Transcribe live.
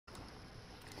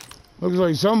Looks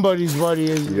like somebody's buddy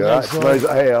is. Yeah,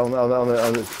 hey, on the,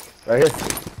 right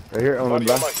here, on the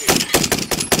back.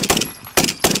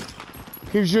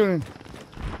 Keep shooting.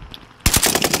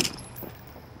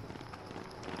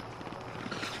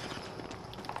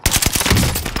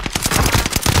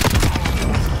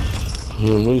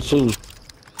 Me too.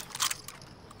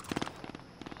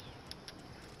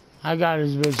 I got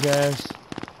his bitch ass.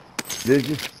 Did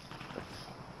you?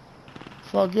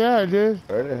 Fuck yeah, I did.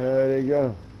 Where the hell did he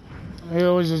go? He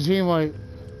was a teammate.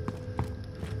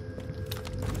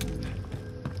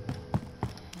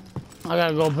 I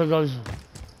gotta go pick up some.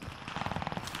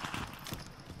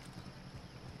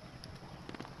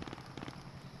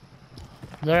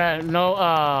 They're at, no,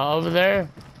 over there.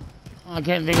 I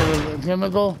can't think of the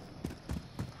chemical.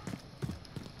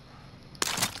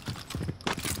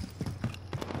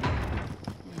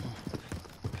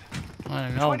 I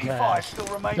don't know. 25 still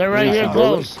remain. They're right here,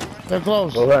 close. They're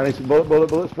close. Hold on, I need some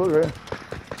bullets, right?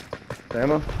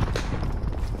 Ammo.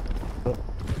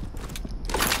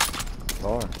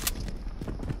 Alright.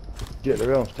 Get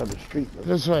the on top of the street. Bro.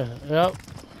 This way, yep.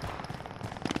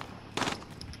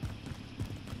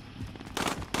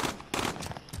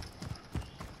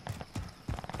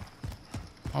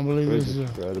 I believe this is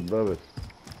right above us.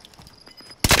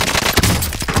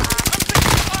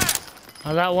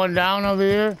 I got one down over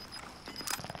here.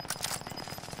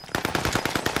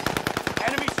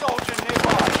 Enemy soldier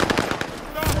nearby.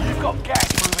 You've got gas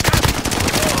moving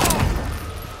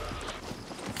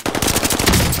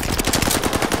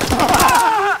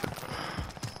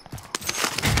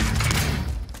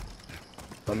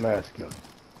A mask gun.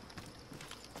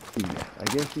 Yeah, I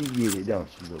guess you get it, don't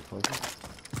you, little fucker?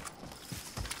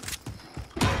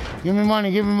 Give me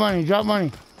money, drop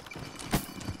money.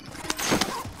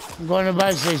 I'm going to the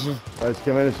buy station.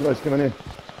 Somebody's coming in.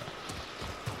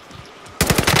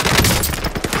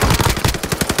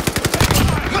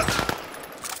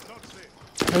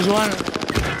 There's one.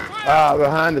 Ah,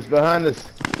 behind us.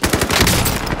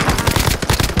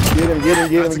 Get him.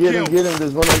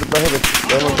 There's one on the behind us.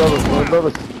 One above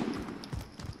us.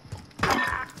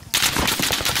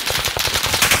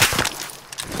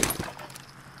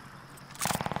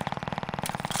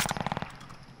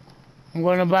 I'm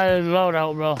going to buy the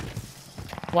loadout, bro.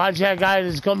 Watch that guy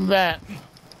that's coming back.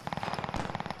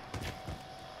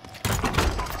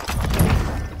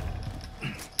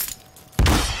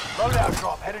 loadout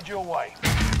drop headed your way.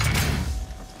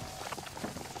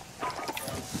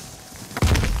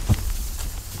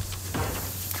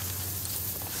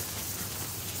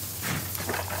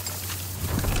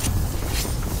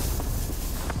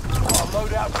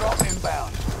 Loadout drop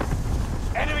inbound.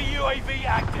 Enemy UAV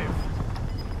active.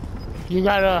 You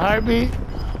got a heartbeat?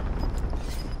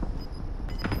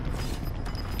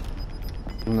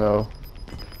 No.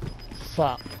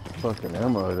 Fuck. Fucking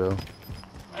ammo, though.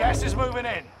 Gas is moving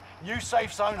in. New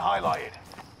safe zone highlighted.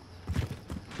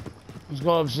 Let's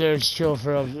go upstairs, chill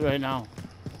for us right now.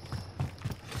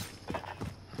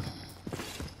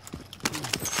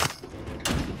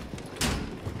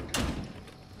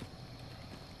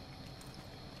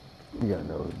 You gotta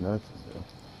know it's nuts, though.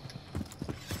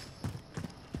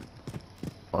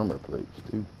 Armor plates,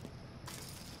 too.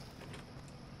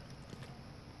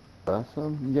 Buy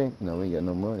some? You ain't, no, we ain't got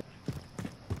no money.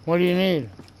 What do you need?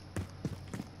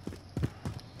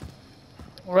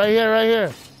 Right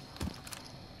here.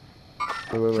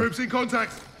 Wait. Troops in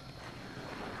contact.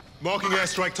 Marking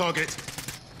airstrike target.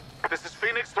 This is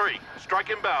Phoenix 3. Strike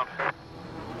inbound.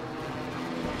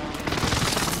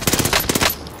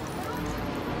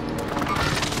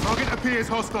 Target appears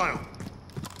hostile.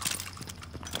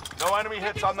 No enemy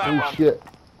hits on that Oh, one. shit.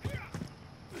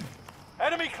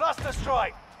 Enemy cluster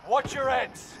strike. Watch your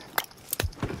heads.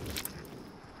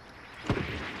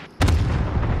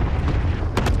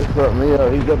 That's what me,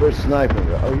 he's up there sniping.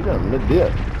 Oh, you done lit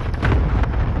dip.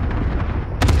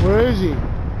 Where is he?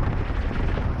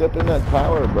 He's up in that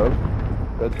tower, bro.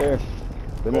 Right there.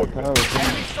 In that tower.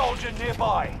 Enemy soldier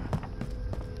nearby.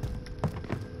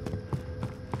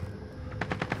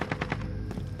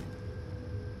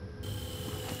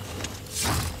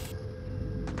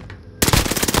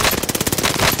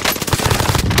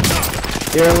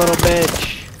 You're a little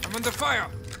bitch. I'm under fire.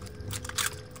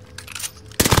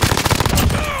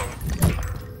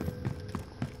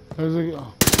 There's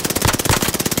a...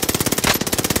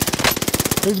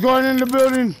 He's going in the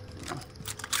building.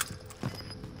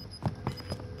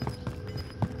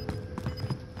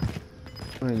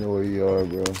 I don't know where you are,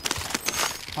 bro.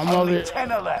 I'm over Only here.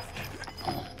 10 are left.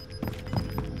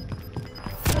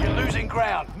 You're losing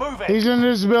ground. Move it. He's in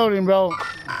this building, bro.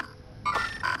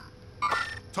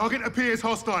 Target appears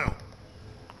hostile.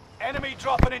 Enemy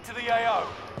dropping into the AO.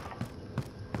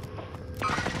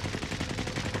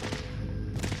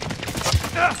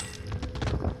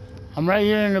 I'm right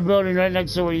here in the building right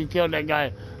next to where you killed that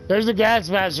guy. There's the gas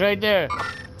mask right there.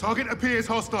 Target appears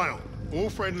hostile. All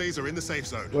friendlies are in the safe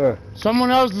zone. Where?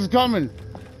 Someone else is coming.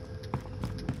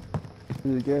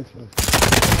 Where's the gas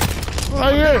mask?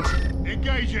 Right here.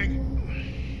 Engaging.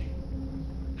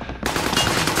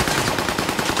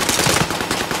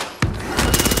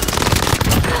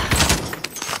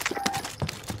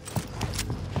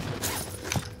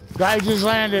 Guy just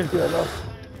landed. Yeah, I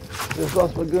just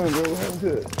lost my gun, bro. What happened to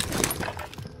it?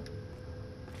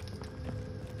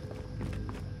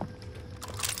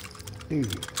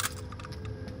 Easy.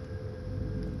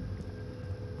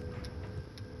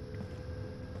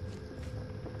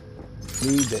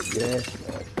 Need that gas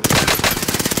mask.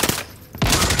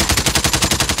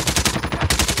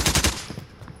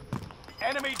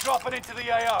 Enemy dropping into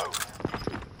the AO.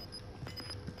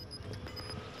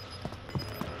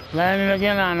 Landing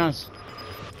again on us.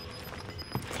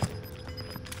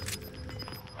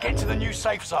 Get to the new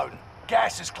safe zone.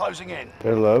 Gas is closing in.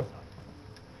 Hello.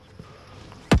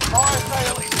 Fire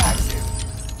sale is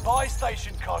active. Buy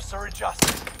station costs are adjusted.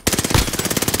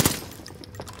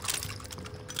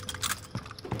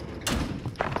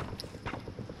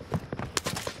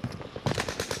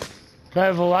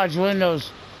 Careful, watch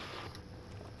windows.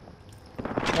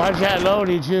 Watch that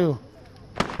loadie too.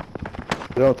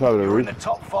 They're on top of the You're in roof. the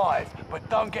top 5, but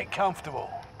don't get comfortable.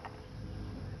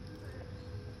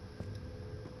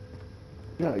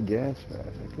 Not a gas mask.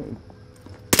 I couldn't.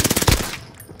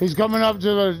 He's coming up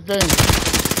to the thing.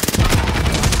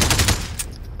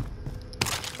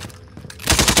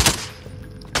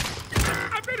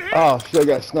 Oh shit! I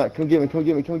got sniped. Come get me! Come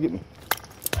get me! Come get me!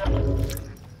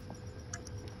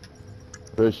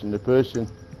 Pushing, they're pushing.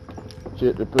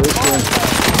 Shit, they're pushing.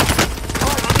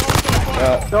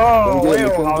 Come get me!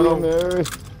 Come get me! Hurry.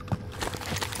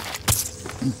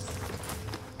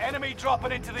 Enemy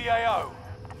dropping into the AO.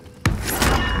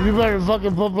 You better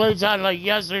fucking put plates on like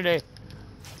yesterday.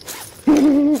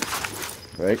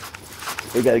 Right?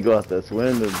 We gotta go out this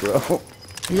window, bro.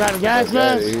 You got a gas Get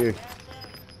out of mask? here.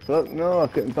 Fuck no! I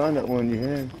couldn't find that one you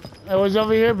had. It was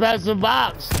over here past the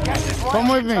box. Gas is right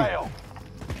Come on with your me. tail.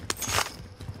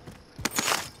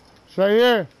 It's right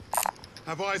here.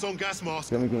 Have eyes on gas mask.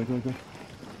 Come here, come here, come here.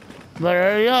 Better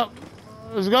hurry up.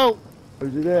 Let's go.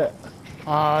 Where's it at?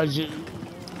 Ah, I got it.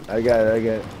 I got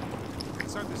it.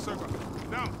 Inside this server.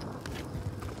 Now.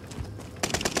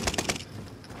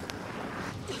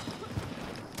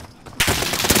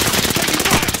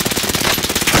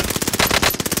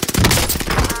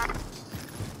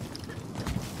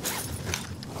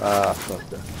 Ah, fuck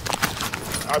that.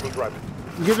 I will drive it.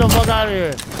 get the fuck out of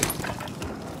here.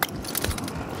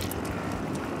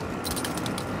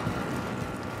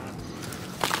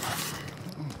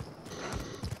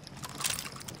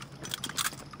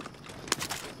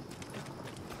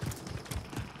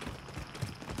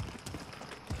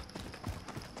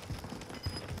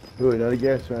 Ooh, another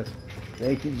gas mask.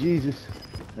 Thank you, Jesus.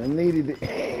 I needed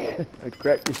it. I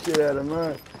cracked the shit out of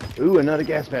mine. Ooh, another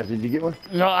gas mask. Did you get one?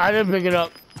 No, I didn't pick it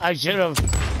up. I should have.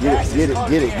 Get it, get it,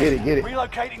 Closing get it, in. get it, get it.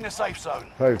 Relocating the safe zone.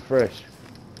 Probably fresh.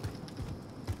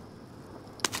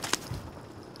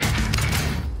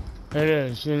 It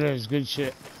is. It is. Good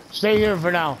shit. Stay here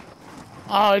for now.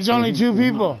 Oh, it's only 2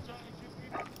 people.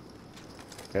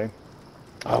 Okay.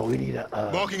 Oh, we need a.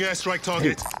 Marking airstrike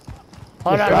target.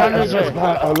 Hold on, run this way.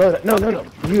 Oh, load it. No, no, no.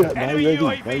 You have my Enemy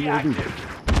UAV. UAV My UAV. active.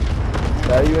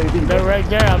 My UAV. They're right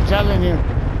there. I'm telling you.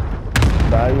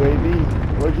 My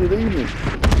UAV. Where'd you leave me?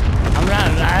 I'm not.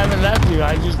 I haven't left you.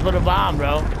 I just put a bomb,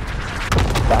 bro.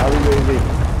 My UAV.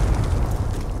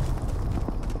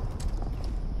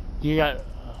 You got.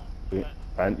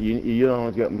 You don't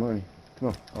always got money. Come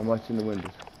on. I'm watching the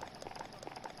windows.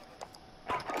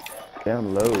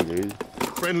 Down low, dude.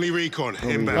 Friendly recon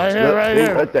inbound. Right here, right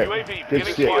here. Right there. UAV Good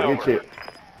beginning shit, flyover. good shit.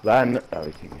 Line up. Oh,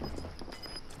 we can't get it.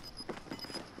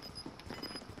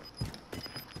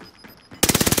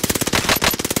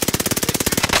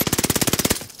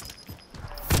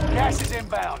 Gas is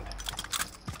inbound.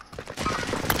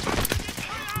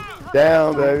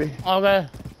 Down, baby. Okay.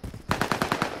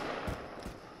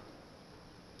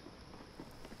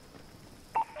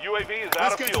 UAV is Let's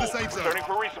out of get to fuel. the safe zone. Returning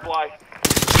for resupply.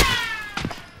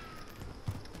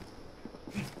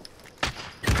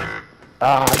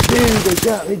 Ah, dude, they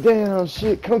got me down.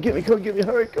 Shit, come get me,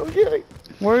 hurry, come get me.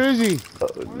 Where is he? Oh,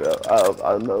 no,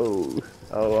 I know.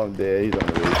 Oh, I'm dead. He's on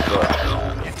the roof.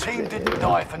 Fuck. Your team didn't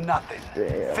die for nothing.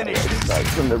 Damn. Finish I this. got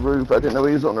from the roof. I didn't know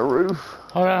he was on the roof.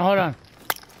 Hold on, hold on.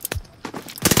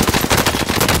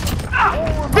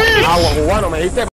 Ah, huevón, me diste